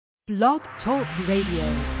Blog Talk Radio.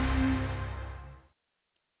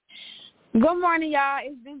 Good morning, y'all.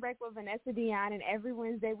 It's Been Break with Vanessa Dion, and every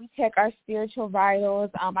Wednesday we check our spiritual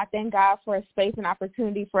vitals. I thank God for a space and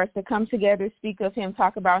opportunity for us to come together, speak of Him,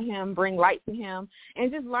 talk about Him, bring light to Him, and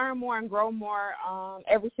just learn more and grow more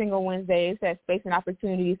every single Wednesday. It's that space and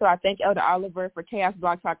opportunity. So I thank Elder Oliver for Chaos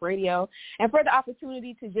Blog Talk Radio and for the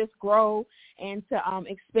opportunity to just grow and to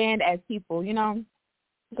expand as people, you know.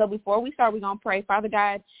 So before we start, we're going to pray. Father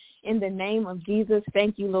God, in the name of Jesus,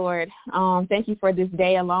 thank you, Lord. Thank you for this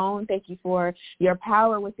day alone. Thank you for your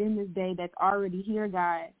power within this day that's already here,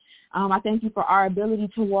 God. I thank you for our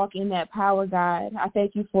ability to walk in that power, God. I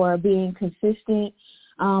thank you for being consistent,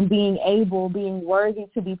 being able, being worthy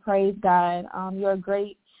to be praised, God. You're a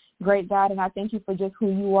great God, and I thank you for just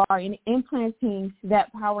who you are and implanting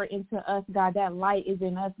that power into us, God. That light is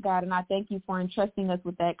in us, God, and I thank you for entrusting us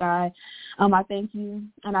with that, God. I thank you,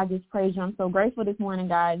 and I just praise you. I'm so grateful this morning,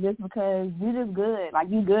 God, just because you're just good. Like,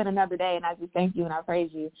 you good another day, and I just thank you and I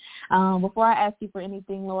praise you. Before I ask you for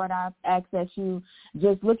anything, Lord, I ask that you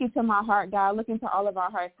just look into my heart, God, look into all of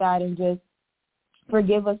our hearts, God, and just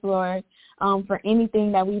forgive us, Lord, for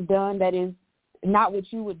anything that we've done that is not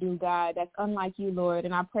what you would do, God, that's unlike you, Lord.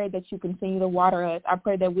 And I pray that you continue to water us. I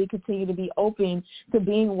pray that we continue to be open to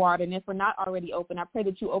being watered. And if we're not already open, I pray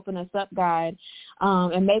that you open us up, God,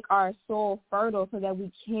 and make our soul fertile so that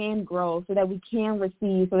we can grow, so that we can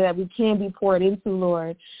receive, so that we can be poured into,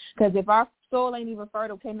 Lord. Because if our soul ain't even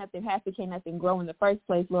fertile, can't nothing happen, can't nothing grow in the first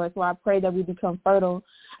place, Lord. So I pray that we become fertile.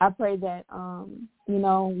 I pray that,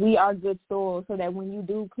 we are good soil so that when you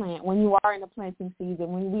do plant, when you are in a planting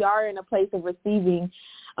season, when we are in a place of receiving,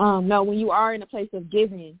 when you are in a place of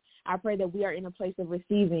giving, I pray that we are in a place of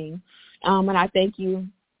receiving. And I thank you.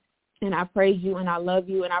 And I praise you and I love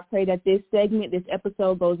you. And I pray that this segment, this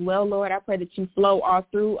episode goes well, Lord. I pray that you flow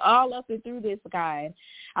all up and through this, God.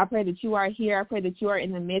 I pray that you are here. I pray that you are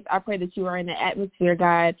in the midst. I pray that you are in the atmosphere,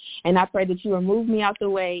 God. And I pray that you remove me out the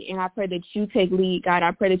way. And I pray that you take lead, God. I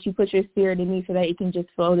pray that you put your spirit in me so that it can just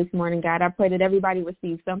flow this morning, God. I pray that everybody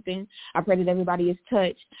receives something. I pray that everybody is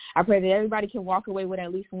touched. I pray that everybody can walk away with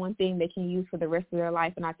at least one thing they can use for the rest of their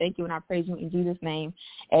life. And I thank you and I praise you in Jesus' name.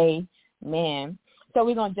 Amen. So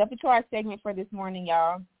we're going to jump into our segment for this morning,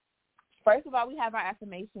 y'all. First of all, we have our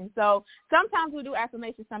affirmations. So sometimes we do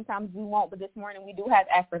affirmations, sometimes we won't, but this morning we do have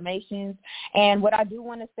affirmations. And what I do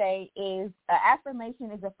want to say is an affirmation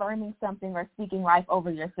is affirming something or speaking life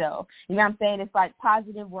over yourself. You know what I'm saying? It's like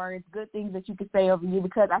positive words, good things that you can say over you,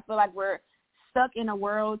 because I feel like we're stuck in a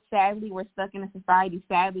world, sadly, we're stuck in a society,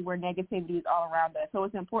 sadly, where negativity is all around us. So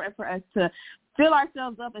it's important for us to fill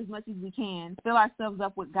ourselves up as much as we can, fill ourselves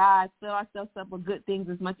up with God, fill ourselves up with good things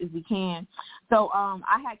as much as we can. So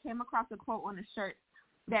I had came across a quote on a shirt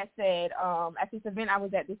that said, at this event I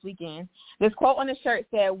was at this weekend, this quote on the shirt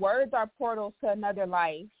said, "Words are portals to another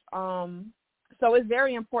life." So it's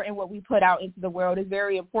very important what we put out into the world. It's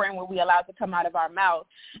very important what we allow to come out of our mouth,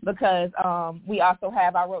 because we also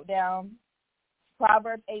have, I wrote down,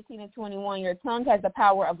 Proverbs 18:21, your tongue has the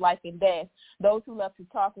power of life and death. Those who love to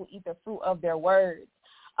talk will eat the fruit of their words.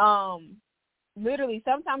 Literally,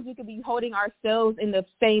 sometimes we could be holding ourselves in the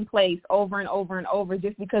same place over and over and over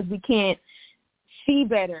just because we can't see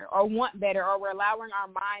better or want better, or we're allowing our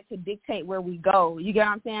mind to dictate where we go. You get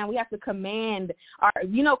what I'm saying? We have to command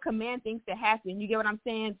things to happen. You get what I'm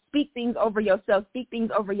saying? Speak things over yourself. Speak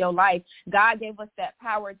things over your life. God gave us that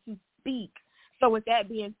power to speak. So with that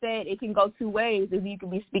being said, it can go two ways. If you can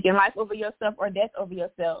be speaking life over yourself or death over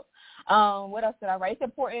yourself. What else did I write? It's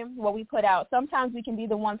important what we put out. Sometimes we can be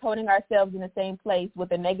the ones holding ourselves in the same place with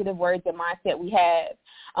the negative words and mindset we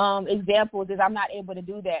have. Examples is I'm not able to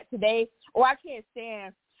do that today, or I can't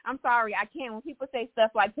stand. I'm sorry, I can't. When people say stuff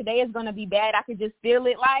like today is going to be bad, I could just feel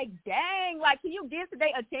it like, dang, like, can you give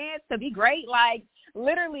today a chance to be great? Like,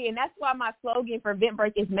 literally, and that's why my slogan for Vent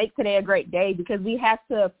Break is make today a great day, because we have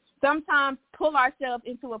to sometimes pull ourselves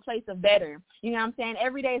into a place of better. You know what I'm saying?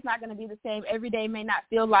 Every day is not going to be the same. Every day may not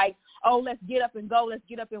feel like, oh, let's get up and go, let's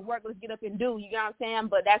get up and work, let's get up and do. You know what I'm saying?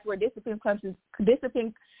 But that's where discipline comes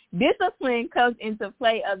into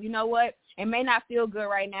play of, you know what? It may not feel good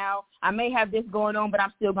right now. I may have this going on, but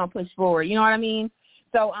I'm still going to push forward. You know what I mean?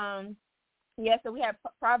 So, so we have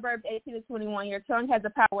Proverbs 18:21. Your tongue has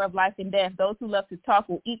the power of life and death. Those who love to talk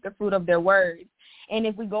will eat the fruit of their words. And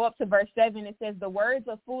if we go up to verse 7, it says, the words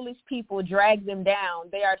of foolish people drag them down.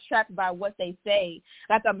 They are trapped by what they say.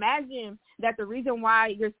 Like, imagine that the reason why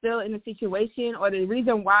you're still in a situation, or the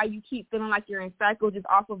reason why you keep feeling like you're in cycles, is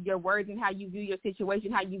off of your words and how you view your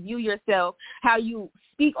situation, how you view yourself, how you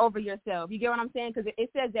speak over yourself. You get what I'm saying? Because it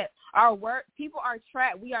says that people are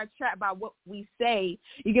trapped. We are trapped by what we say.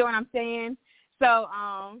 You get what I'm saying? So,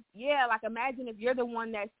 like imagine if you're the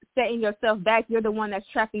one that's setting yourself back, you're the one that's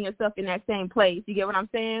trapping yourself in that same place. You get what I'm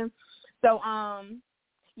saying? So,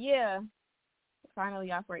 finally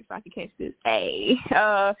y'all break so I can catch this. Hey,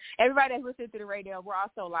 everybody that's listening to the radio, we're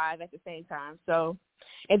also live at the same time. So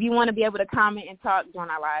if you want to be able to comment and talk, join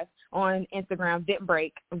our live on Instagram,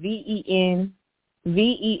 VentBreak, VentBreak.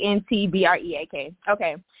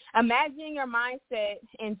 Okay. Imagine your mindset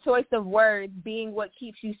and choice of words being what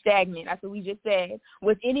keeps you stagnant. That's what we just said.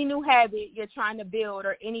 With any new habit you're trying to build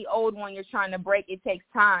or any old one you're trying to break, it takes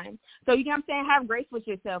time. So you know what I'm saying? Have grace with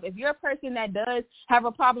yourself. If you're a person that does have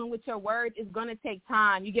a problem with your words, it's going to take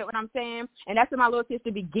time. You get what I'm saying? And that's what my little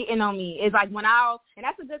sister be getting on me. It's like and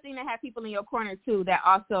that's a good thing to have people in your corner too that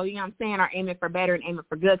also, you know what I'm saying, are aiming for better and aiming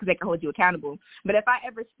for good because they can hold you accountable. But if I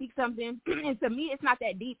ever speak something, and to me it's not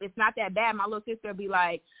that deep, it's not that bad, my little sister will be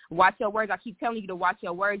like, watch your words. I keep telling you to watch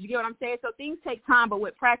your words. You get what I'm saying? So things take time, but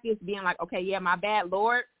with practice, being like, okay, yeah, my bad,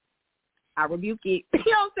 Lord, I rebuke it. You know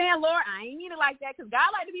what I'm saying? Lord, I ain't mean it like that, because God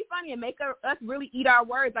like to be funny and make us really eat our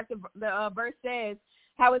words, like the verse says,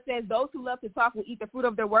 how it says, those who love to talk will eat the fruit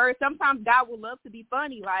of their words. Sometimes God will love to be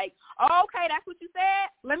funny, like, oh, okay, that's what you said?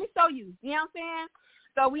 Let me show you. You know what I'm saying?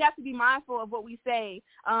 So we have to be mindful of what we say.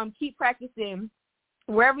 Keep practicing.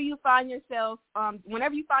 Wherever you find yourself,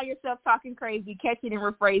 whenever you find yourself talking crazy, catch it and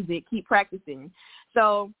rephrase it. Keep practicing.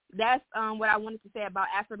 So that's what I wanted to say about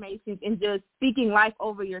affirmations and just speaking life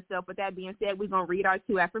over yourself. With that being said, we're going to read our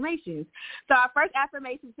 2 affirmations. So our first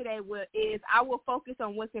affirmation today is, I will focus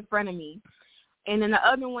on what's in front of me. And then the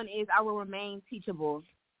other one is, I will remain teachable.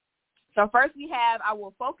 So first we have, I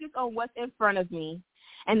will focus on what's in front of me.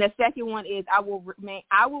 And the second one is, I will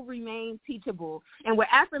remain teachable. And with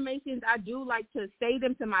affirmations, I do like to say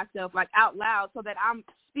them to myself, like out loud, so that I'm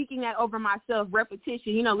speaking that over myself,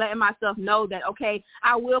 repetition, letting myself know that, okay,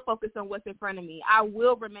 I will focus on what's in front of me. I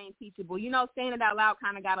will remain teachable. Saying it out loud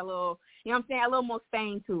kind of got a little, a little more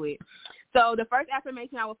stain to it. So the first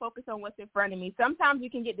affirmation, I will focus on what's in front of me. Sometimes we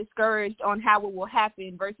can get discouraged on how it will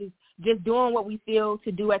happen versus just doing what we feel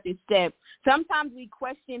to do at this step. Sometimes we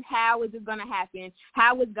question, how is this going to happen?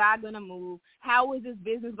 How is God going to move? How is this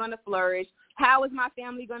business going to flourish? How is my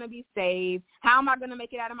family going to be saved? How am I going to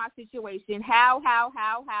make it out of my situation? How?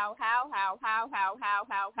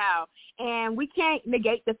 And we can't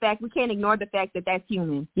negate the fact, we can't ignore the fact that that's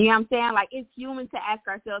human. You know what I'm saying? Like, it's human to ask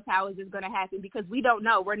ourselves, how is this going to happen? Because we don't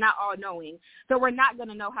know. We're not all knowing. So we're not going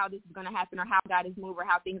to know how this is going to happen or how God is moving or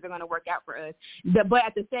how things are going to work out for us. But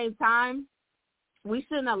at the same time, we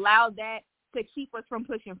shouldn't allow that to keep us from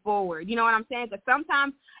pushing forward. You know what I'm saying? Because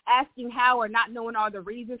sometimes asking how or not knowing all the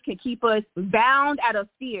reasons can keep us bound out of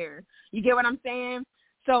fear. You get what I'm saying?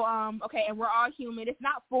 So, okay, and we're all human. It's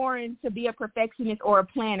not foreign to be a perfectionist or a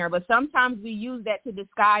planner, but sometimes we use that to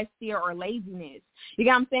disguise fear or laziness. You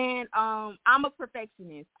get what I'm saying? I'm a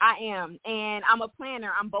perfectionist. I am. And I'm a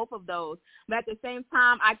planner. I'm both of those. But at the same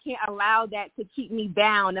time, I can't allow that to keep me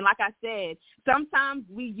bound. And like I said, sometimes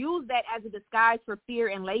we use that as a disguise for fear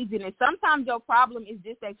and laziness. Sometimes your problem is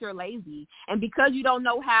just that you're lazy. And because you don't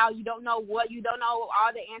know how, you don't know what, you don't know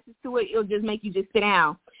all the answers to it, it'll just make you just sit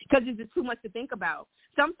down because it's just too much to think about.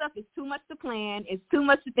 Some stuff is too much to plan. It's too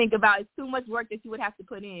much to think about. It's too much work that you would have to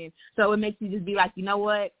put in. So it makes you just be like, you know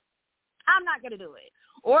what? I'm not going to do it.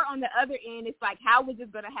 Or on the other end, it's like, how is this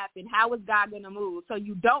going to happen? How is God going to move? So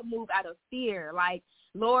you don't move out of fear. Like,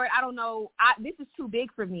 Lord, I don't know. This is too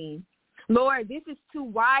big for me. Lord, this is too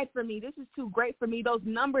wide for me. This is too great for me. Those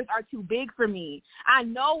numbers are too big for me. I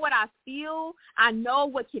know what I feel. I know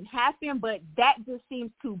what can happen, but that just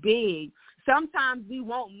seems too big. Sometimes we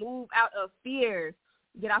won't move out of fear.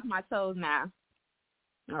 Get off my toes now.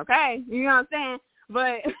 Okay, you know what I'm saying?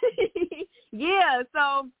 But yeah,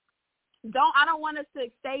 so I don't want us to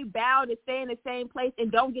stay bound and stay in the same place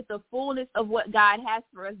and don't get the fullness of what God has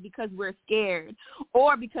for us because we're scared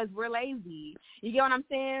or because we're lazy. You get what I'm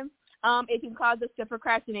saying? It can cause us to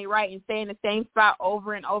procrastinate, right, and stay in the same spot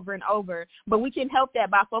over and over and over. But we can help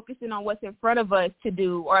that by focusing on what's in front of us to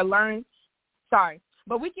do or learn.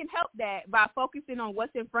 But we can help that by focusing on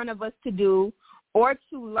what's in front of us to do or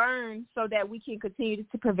to learn so that we can continue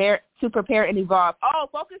to prepare and evolve.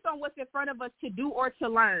 Focus on what's in front of us to do or to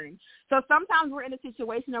learn. So sometimes we're in a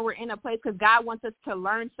situation or we're in a place because God wants us to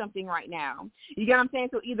learn something right now. You get what I'm saying?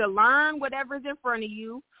 So either learn whatever's in front of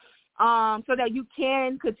you so that you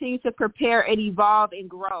can continue to prepare and evolve and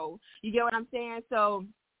grow. You get what I'm saying? So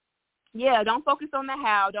yeah, don't focus on the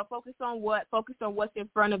how. Don't focus on what. Focus on what's in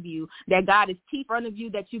front of you, that God is in front of you,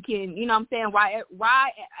 that you can, you know what I'm saying,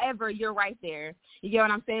 why ever you're right there. You get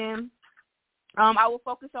what I'm saying? I will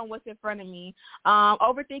focus on what's in front of me.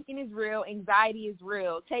 Overthinking is real. Anxiety is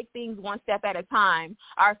real. Take things one step at a time.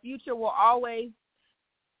 Our future will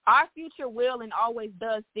and always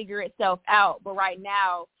does figure itself out, but right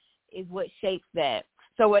now is what shapes that.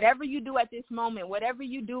 So whatever you do at this moment, whatever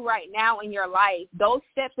you do right now in your life, those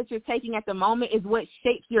steps that you're taking at the moment is what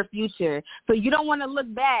shapes your future. So you don't want to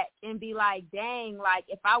look back and be like, dang, like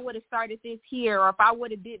if I would have started this here, or if I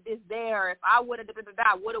would have did this there, or if I would have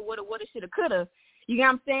woulda, shoulda, coulda. You know what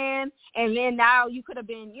I'm saying? And then now you could have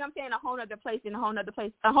been, you know what I'm saying, a whole other place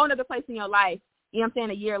in your life. You know what I'm saying,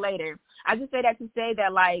 a year later. I just say that to say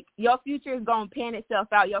that, like, your future is going to pan itself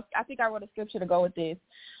out. I think I wrote a scripture to go with this.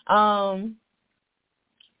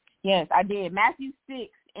 Yes, I did. Matthew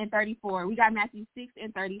 6:34. We got Matthew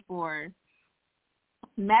 6:34.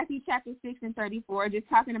 Matthew chapter 6:34, just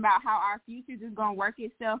talking about how our future is just going to work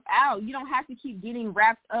itself out. You don't have to keep getting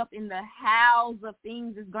wrapped up in the hows of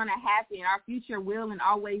things that's going to happen. Our future will and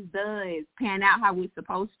always does pan out how we're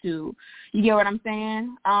supposed to. You get what I'm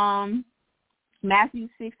saying? Matthew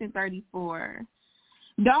 6:34.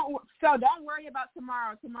 Don't worry about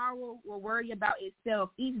tomorrow. Tomorrow will worry about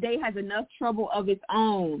itself. Each day has enough trouble of its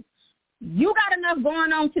own. You got enough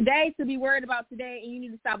going on today to be worried about today, and you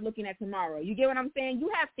need to stop looking at tomorrow. You get what I'm saying?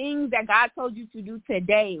 You have things that God told you to do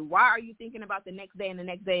today. Why are you thinking about the next day and the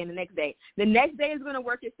next day and the next day? The next day is going to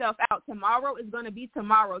work itself out. Tomorrow is going to be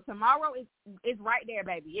tomorrow. Tomorrow is right there,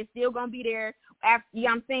 baby. It's still going to be there. After, you know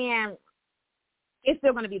what I'm saying? It's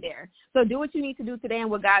still going to be there. So do what you need to do today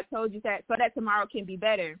and what God told you so that tomorrow can be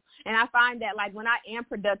better. And I find that, like, when I am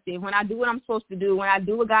productive, when I do what I'm supposed to do, when I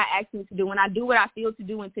do what God asked me to do, when I do what I feel to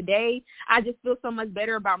do, and today I just feel so much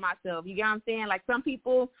better about myself. You get what I'm saying? Like, some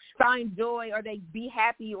people find joy, or they be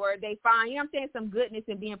happy, or they find, you know what I'm saying, some goodness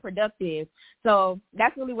in being productive. So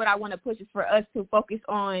that's really what I want to push, is for us to focus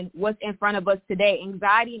on what's in front of us today.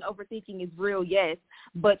 Anxiety and overthinking is real, yes,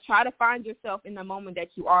 but try to find yourself in the moment that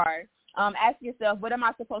you are. Ask yourself, what am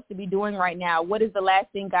I supposed to be doing right now? What is the last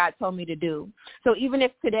thing God told me to do? So even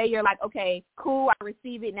if today you're like, okay, cool, I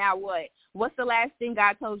receive it, now what? What's the last thing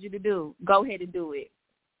God told you to do? Go ahead and do it.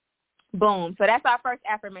 Boom. So that's our first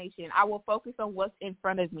affirmation. I will focus on what's in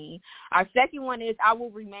front of me. Our second one is I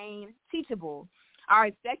will remain teachable.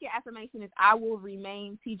 Our second affirmation is I will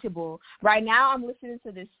remain teachable. Right now I'm listening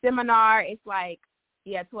to this seminar. It's like,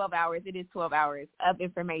 12 hours. It is 12 hours of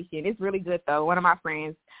information. It's really good, though. One of my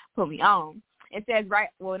friends put me on. It says,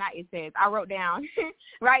 I wrote down,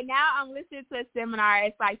 right now I'm listening to a seminar.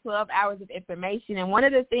 It's like 12 hours of information. And one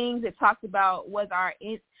of the things it talked about was our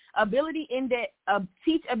ability index,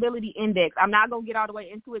 teach ability index. I'm not going to get all the way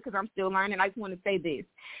into it because I'm still learning. I just want to say this.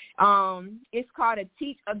 It's called a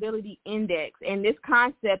teach ability index. And this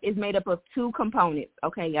concept is made up of two components.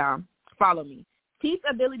 Okay, y'all, follow me. Teach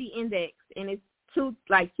ability index, and it's two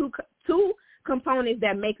components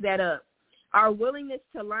that make that up. Our willingness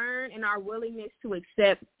to learn and our willingness to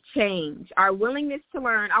accept change. Our willingness to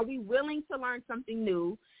learn, are we willing to learn something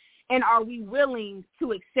new? And are we willing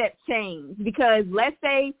to accept change? Because let's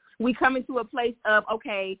say we come into a place of,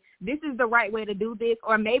 okay, this is the right way to do this,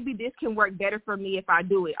 or maybe this can work better for me if I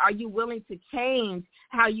do it. Are you willing to change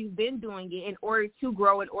how you've been doing it in order to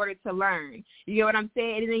grow, in order to learn? You know what I'm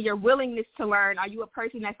saying? And then your willingness to learn, are you a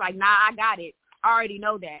person that's like, nah, I got it. I already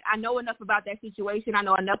know that. I know enough about that situation. I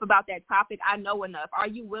know enough about that topic. I know enough. Are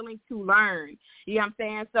you willing to learn? You know what I'm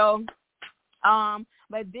saying? So,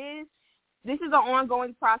 but this is an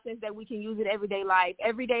ongoing process that we can use in everyday life.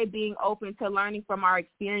 Every day being open to learning from our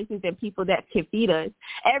experiences and people that can feed us.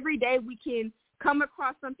 Every day we can come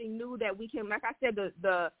across something new that we can, like I said,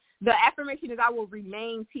 the affirmation is I will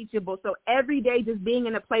remain teachable. So every day just being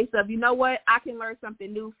in a place of, you know what, I can learn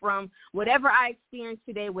something new from whatever I experience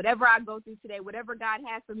today, whatever I go through today, whatever God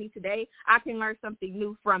has for me today, I can learn something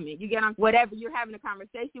new from it. You get on whatever you're having a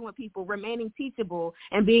conversation with people, remaining teachable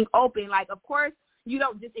and being open. Like, of course, you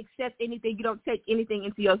don't just accept anything. You don't take anything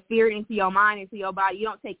into your spirit, into your mind, into your body. You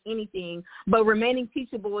don't take anything. But remaining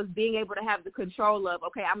teachable is being able to have the control of,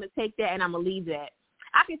 okay, I'm going to take that and I'm going to leave that.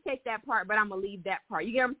 I can take that part, but I'm going to leave that part.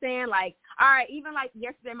 You get what I'm saying? Like, all right, even like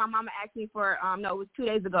yesterday, my mama asked me for, it was 2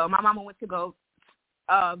 days ago. My mama went to go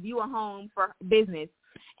view a home for business.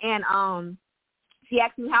 And she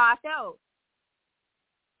asked me how I felt.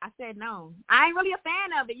 I said, no, I ain't really a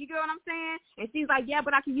fan of it. You get what I'm saying? And she's like, yeah,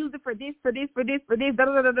 but I can use it for this.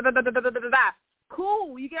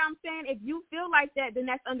 Cool. You get what I'm saying? If you feel like that, then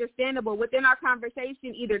that's understandable. Within our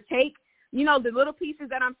conversation, either take, the little pieces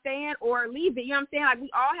that I'm saying or leave it. You know what I'm saying? Like, we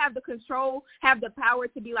all have the control, have the power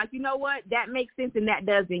to be like, you know what? That makes sense and that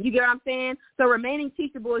doesn't. You get what I'm saying? So remaining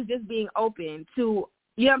teachable is just being open to,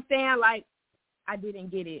 you know what I'm saying? Like, I didn't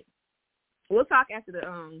get it. We'll talk after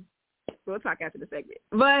the We'll talk after the segment.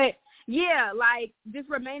 But yeah, like just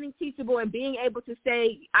remaining teachable and being able to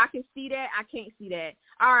say, I can see that, I can't see that.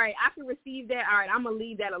 All right, I can receive that. All right, I'm going to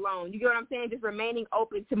leave that alone. You get what I'm saying? Just remaining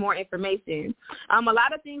open to more information. A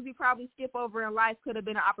lot of things we probably skip over in life could have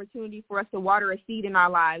been an opportunity for us to water a seed in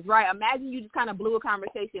our lives, right? Imagine you just kind of blew a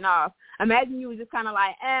conversation off. Imagine you was just kind of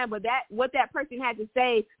like, but what that person had to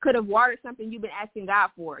say could have watered something you've been asking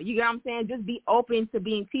God for. You get what I'm saying? Just be open to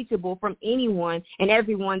being teachable from anyone and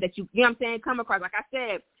everyone that you know what I'm saying, come across. Like I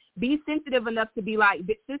said, be sensitive enough to be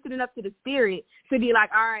sensitive enough to the spirit to be like,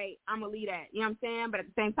 all right, I'm going to lead that. You know what I'm saying? But at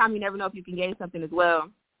the same time, you never know if you can gain something as well.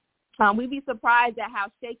 We'd be surprised at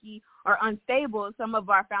how shaky or unstable some of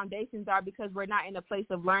our foundations are because we're not in a place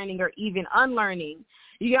of learning or even unlearning.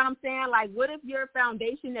 You know what I'm saying? Like, what if your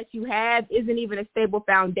foundation that you have isn't even a stable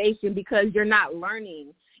foundation because you're not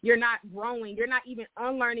learning? You're not growing. You're not even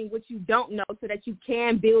unlearning what you don't know so that you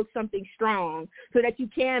can build something strong, so that you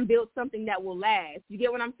can build something that will last. You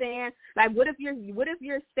get what I'm saying? Like, what if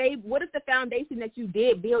the foundation that you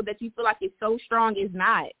did build that you feel like is so strong is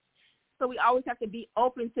not? So we always have to be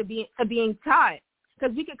open to being taught,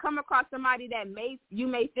 because we could come across somebody that you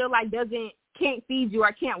may feel like can't feed you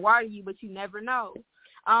or can't water you, but you never know.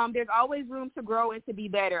 There's always room to grow and to be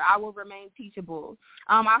better. I will remain teachable.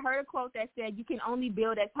 I heard a quote that said, you can only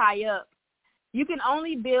build as high up. You can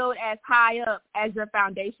only build as high up as your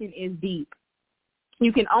foundation is deep.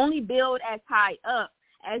 You can only build as high up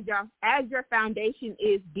as your foundation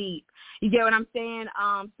is deep. You get what I'm saying?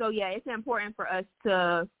 So yeah, it's important for us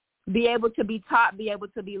to be able to be taught, be able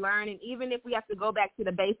to be learned. And even if we have to go back to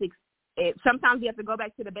the basics, sometimes we have to go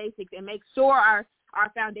back to the basics and make sure our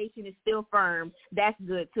foundation is still firm. That's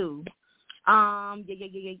good too.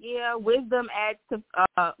 Wisdom adds to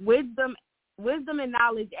wisdom and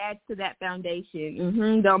knowledge adds to that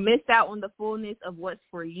foundation. Don't miss out on the fullness of what's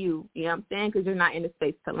for you. You know what I'm saying? Because you're not in the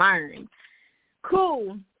space to learn.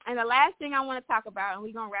 Cool. And the last thing I want to talk about, and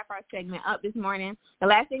we're going to wrap our segment up this morning. The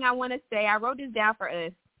last thing I want to say, I wrote this down for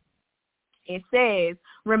us. It says,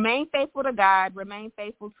 remain faithful to God, remain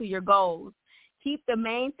faithful to your goals. Keep the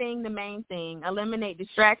main thing the main thing. Eliminate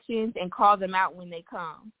distractions and call them out when they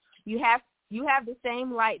come. You have the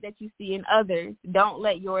same light that you see in others. Don't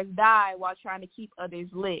let yours die while trying to keep others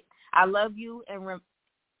lit. I love you and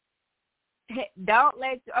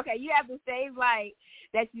you have the same light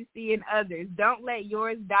that you see in others. Don't let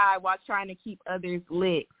yours die while trying to keep others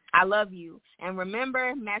lit. I love you. And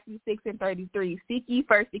remember Matthew 6:33, seek ye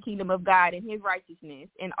first the kingdom of God and his righteousness,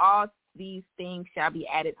 and all these things shall be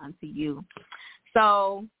added unto you.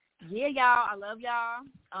 So, yeah, y'all, I love y'all.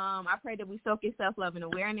 I pray that we soak in self-love and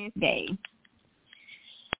awareness day.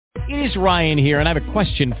 It is Ryan here, and I have a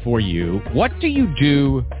question for you. What do you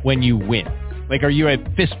do when you win? Like, are you a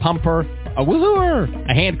fist pumper, a woohooer,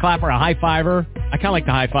 a hand clapper, a high fiver? I kind of like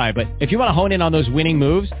the high five, but if you want to hone in on those winning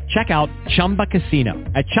moves, check out Chumba Casino.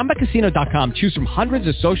 At ChumbaCasino.com, choose from hundreds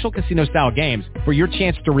of social casino-style games for your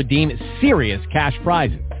chance to redeem serious cash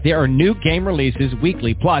prizes. There are new game releases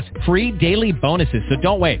weekly, plus free daily bonuses, so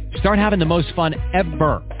don't wait. Start having the most fun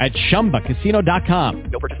ever at ChumbaCasino.com.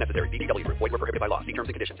 No purchase necessary. VGW Group. Void where prohibited by law. See terms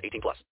and conditions. 18+.